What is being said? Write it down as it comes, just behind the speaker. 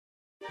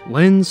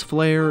Lens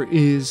flare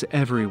is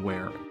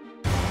everywhere.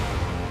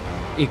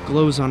 It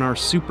glows on our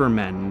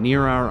supermen,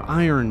 near our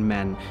Iron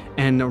Men,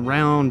 and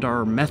around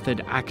our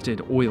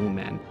method-acted oil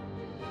men.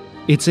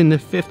 It's in the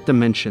fifth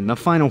dimension, the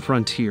final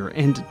frontier,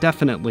 and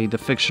definitely the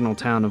fictional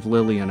town of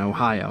Lillian,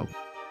 Ohio.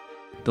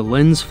 The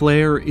lens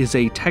flare is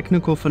a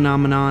technical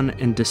phenomenon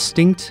and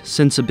distinct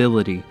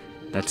sensibility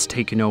that's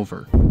taken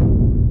over.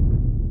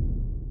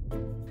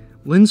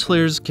 Lens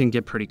flares can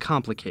get pretty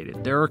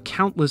complicated. There are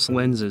countless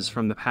lenses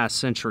from the past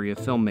century of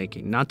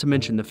filmmaking, not to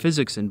mention the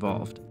physics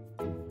involved.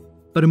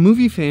 But a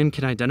movie fan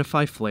can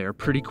identify flare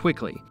pretty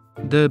quickly.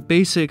 The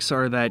basics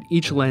are that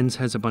each lens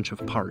has a bunch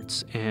of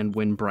parts, and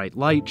when bright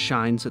light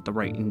shines at the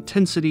right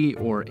intensity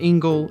or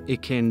angle,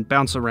 it can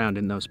bounce around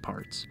in those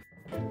parts.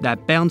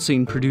 That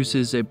bouncing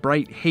produces a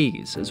bright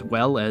haze as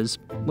well as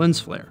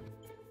lens flare.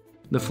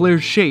 The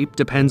flare's shape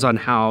depends on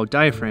how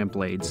diaphragm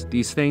blades,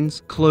 these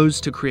things,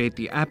 close to create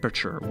the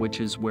aperture, which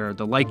is where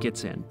the light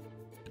gets in.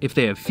 If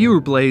they have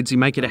fewer blades, you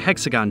might get a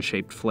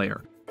hexagon-shaped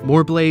flare.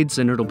 More blades,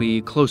 and it'll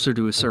be closer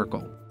to a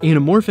circle.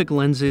 Anamorphic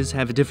lenses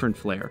have a different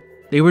flare.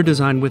 They were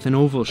designed with an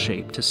oval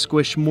shape to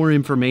squish more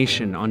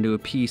information onto a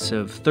piece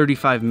of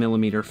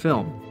 35mm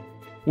film.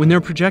 When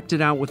they're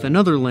projected out with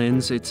another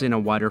lens, it's in a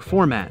wider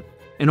format.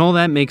 And all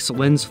that makes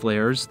lens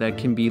flares that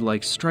can be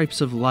like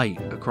stripes of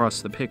light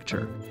across the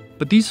picture.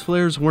 But these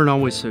flares weren't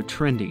always so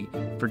trendy.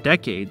 For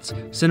decades,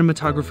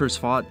 cinematographers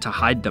fought to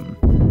hide them.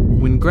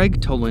 When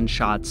Greg Toland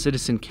shot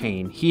Citizen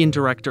Kane, he and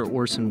director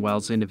Orson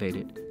Welles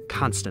innovated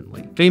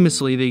constantly.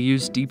 Famously, they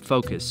used deep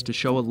focus to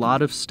show a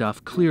lot of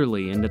stuff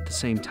clearly and at the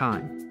same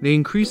time. They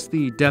increased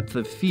the depth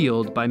of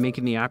field by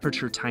making the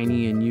aperture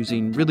tiny and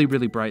using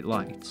really bright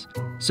lights.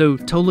 So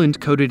Toland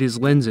coated his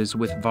lenses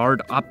with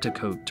Vard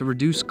Opticoat to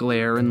reduce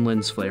glare and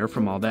lens flare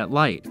from all that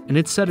light, and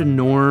it set a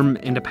norm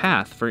and a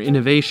path for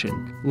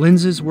innovation.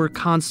 Lenses were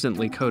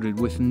constantly coated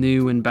with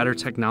new and better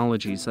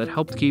technologies that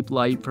helped keep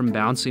light from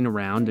bouncing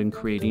around and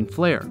creating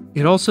flare.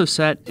 It also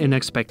set an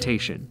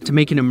expectation. To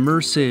make an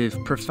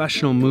immersive,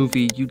 professional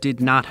movie, you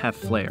did not have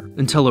flare,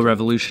 until a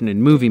revolution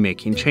in movie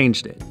making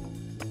changed it.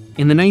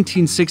 In the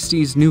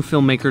 1960s, new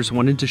filmmakers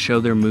wanted to show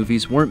their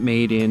movies weren't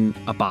made in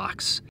a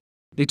box.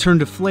 They turned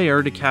to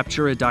flare to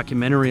capture a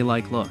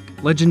documentary-like look.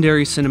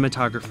 Legendary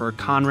cinematographer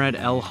Conrad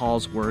L.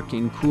 Hall's work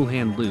in Cool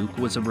Hand Luke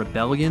was a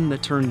rebellion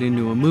that turned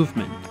into a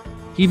movement.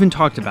 He even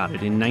talked about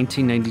it in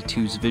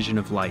 1992's Vision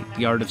of Light,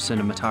 The Art of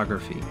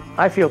Cinematography.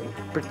 I feel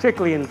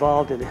particularly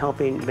involved in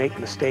helping make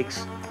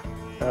mistakes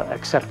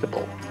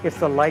acceptable. If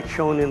the light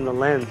shone in the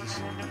lens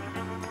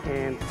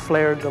and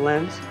flared the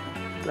lens,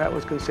 that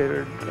was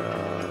considered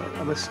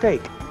a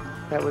mistake.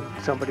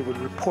 Somebody would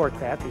report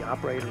that, the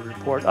operator would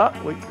report,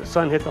 the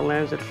sun hit the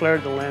lens, it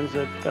flared the lens,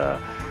 it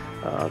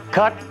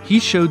cut. He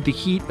showed the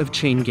heat of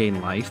chain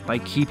gang life by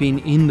keeping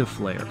in the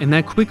flare, and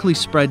that quickly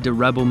spread to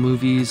rebel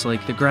movies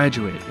like The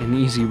Graduate and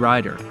Easy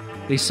Rider.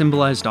 They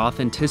symbolized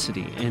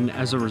authenticity, and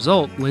as a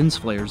result, lens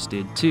flares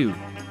did too.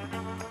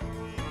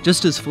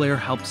 Just as flare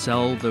helped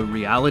sell the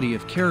reality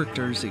of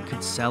characters, it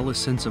could sell a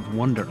sense of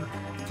wonder.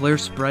 Flare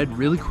spread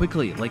really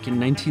quickly, like in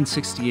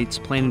 1968's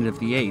Planet of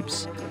the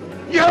Apes.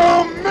 You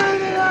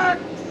maniac!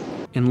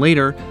 And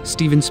later,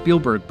 Steven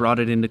Spielberg brought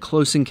it into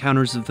Close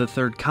Encounters of the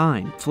Third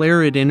Kind.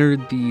 Flare had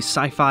entered the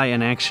sci-fi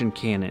and action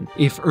canon.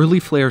 If early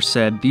flare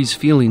said, these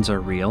feelings are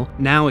real,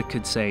 now it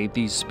could say,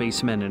 these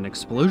spacemen and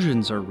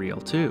explosions are real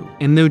too.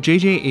 And though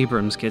J.J.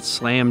 Abrams gets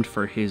slammed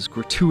for his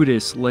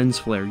gratuitous lens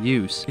flare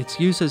use, its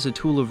use as a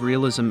tool of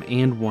realism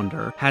and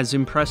wonder has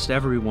impressed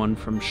everyone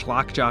from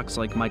schlock jocks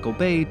like Michael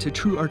Bay to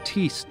true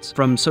artistes,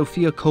 from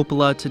Sofia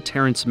Coppola to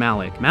Terrence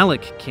Malick.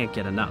 Malick can't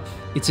get enough.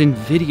 It's in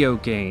video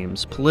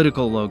games,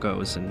 political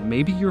logos, and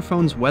maybe your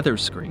phone's weather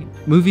screen.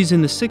 Movies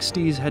in the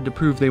 60s had to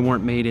prove they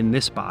weren't made in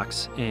this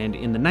box, and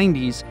in the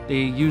 90s, they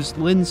used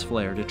lens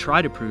flare to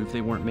try to prove they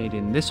weren't made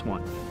in this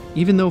one,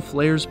 even though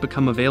flares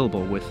become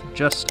available with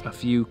just a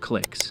few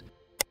clicks.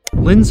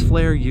 Lens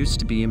flare used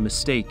to be a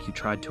mistake you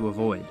tried to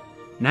avoid.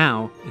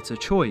 Now, it's a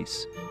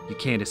choice you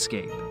can't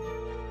escape.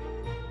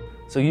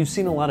 So you've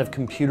seen a lot of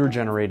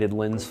computer-generated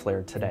lens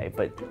flare today,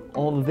 but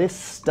all this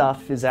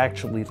stuff is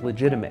actually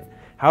legitimate.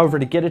 However,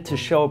 to get it to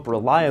show up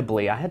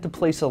reliably, I had to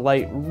place a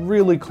light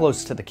really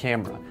close to the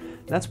camera.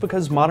 That's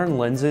because modern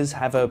lenses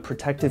have a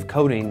protective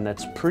coating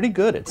that's pretty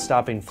good at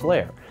stopping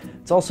flare.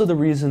 It's also the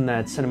reason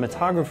that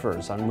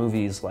cinematographers on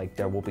movies like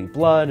There Will Be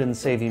Blood and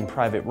Saving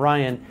Private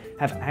Ryan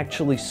have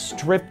actually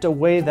stripped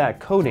away that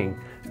coating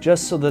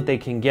just so that they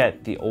can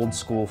get the old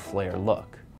school flare look.